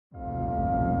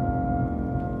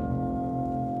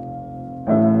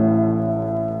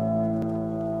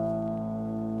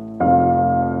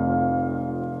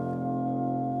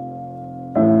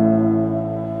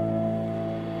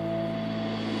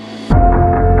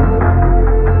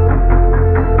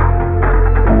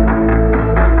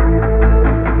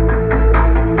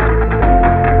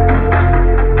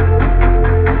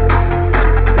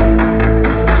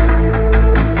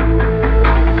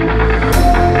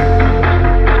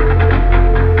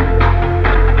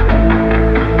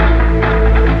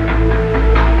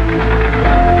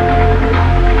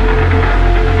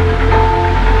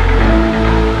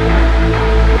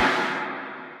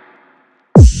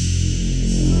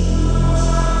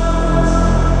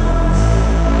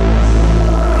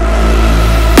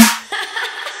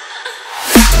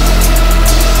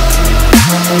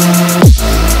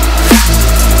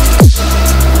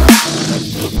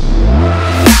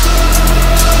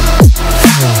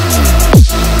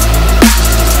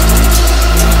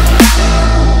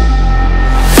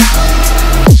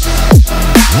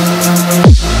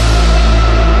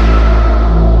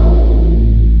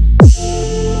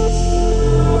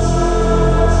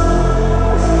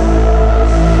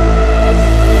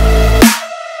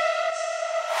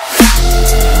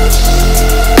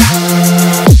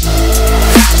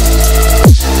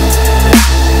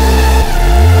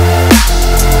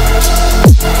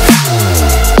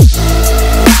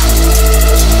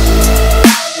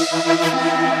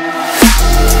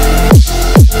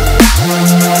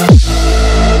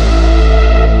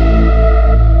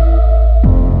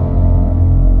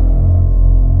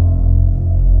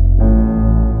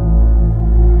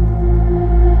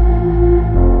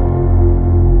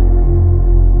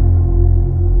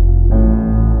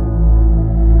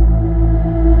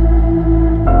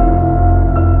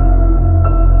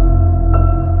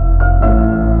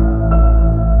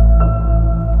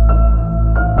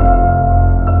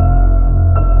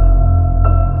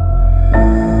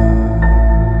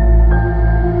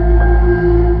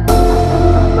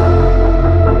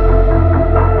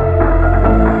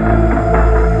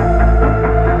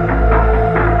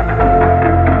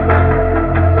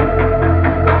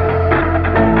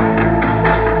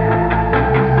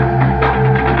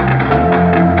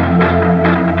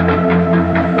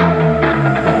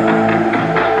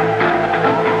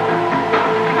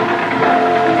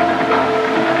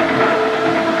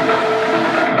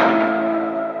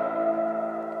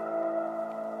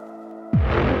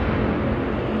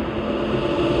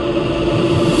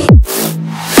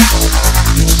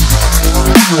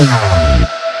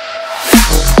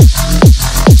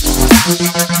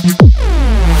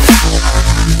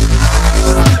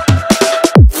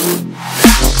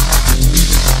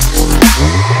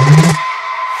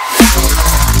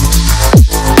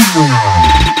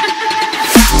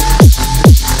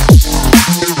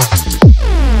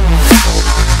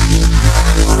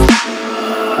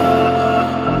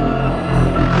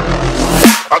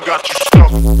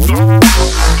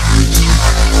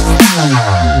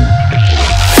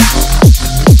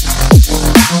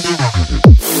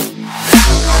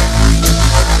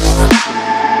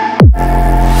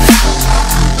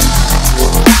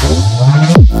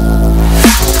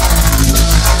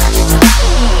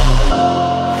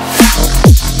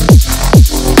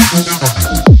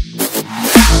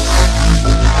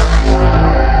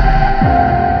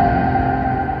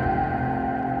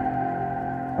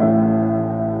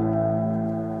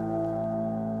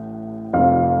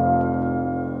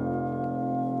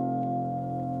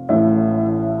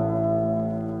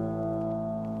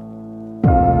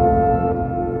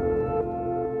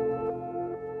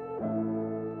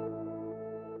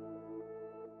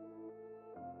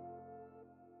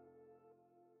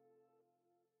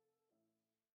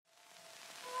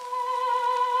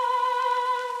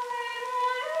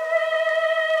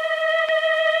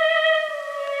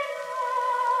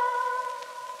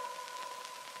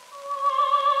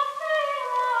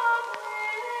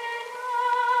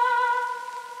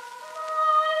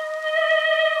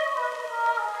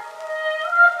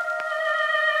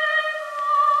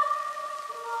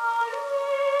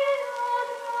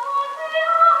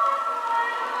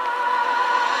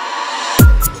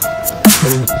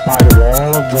But in spite of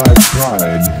all of thy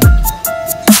pride,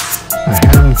 a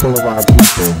handful of our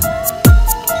people,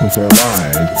 with their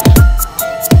lives,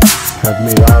 have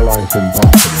made our life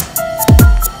impossible.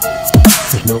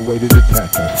 There's no way to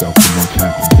detach ourselves from what's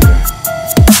happened today.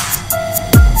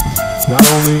 Not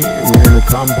only we're in a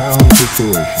compound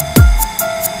situation,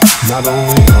 not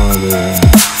only are there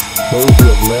those who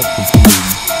have left to flee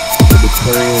the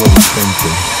betrayal of the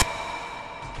century.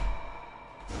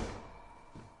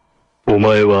 お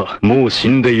前はもう死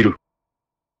んでいる。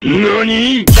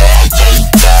何？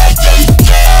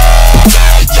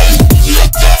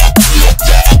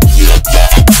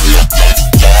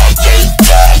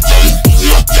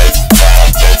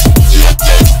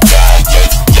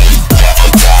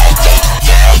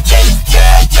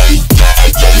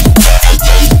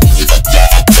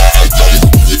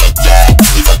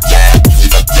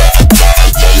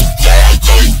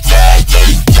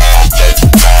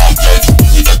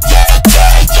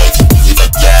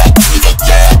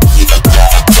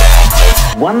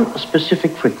 One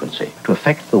specific frequency to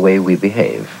affect the way we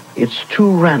behave. It's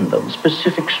too random,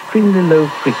 specific, extremely low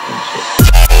frequency.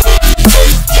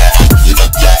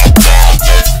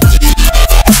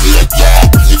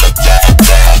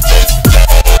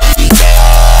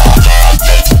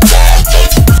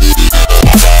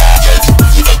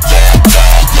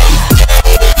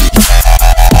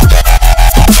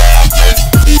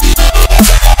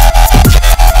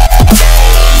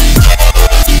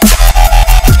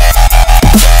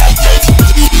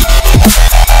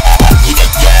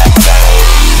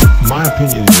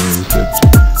 Opinion is that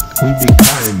we be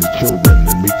kind to children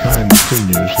and be kind to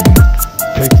seniors and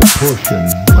take the portion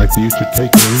like they used to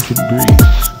take in ancient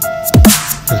Greece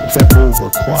and step over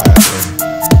quietly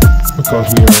because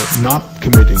we are not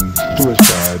committing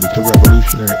suicide. It's a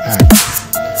revolutionary act.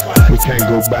 We can't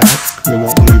go back. They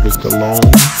won't leave us alone.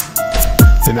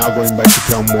 They're now going back to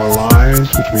tell more lies,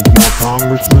 which means more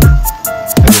congressmen,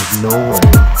 and there's no way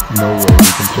we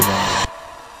can survive.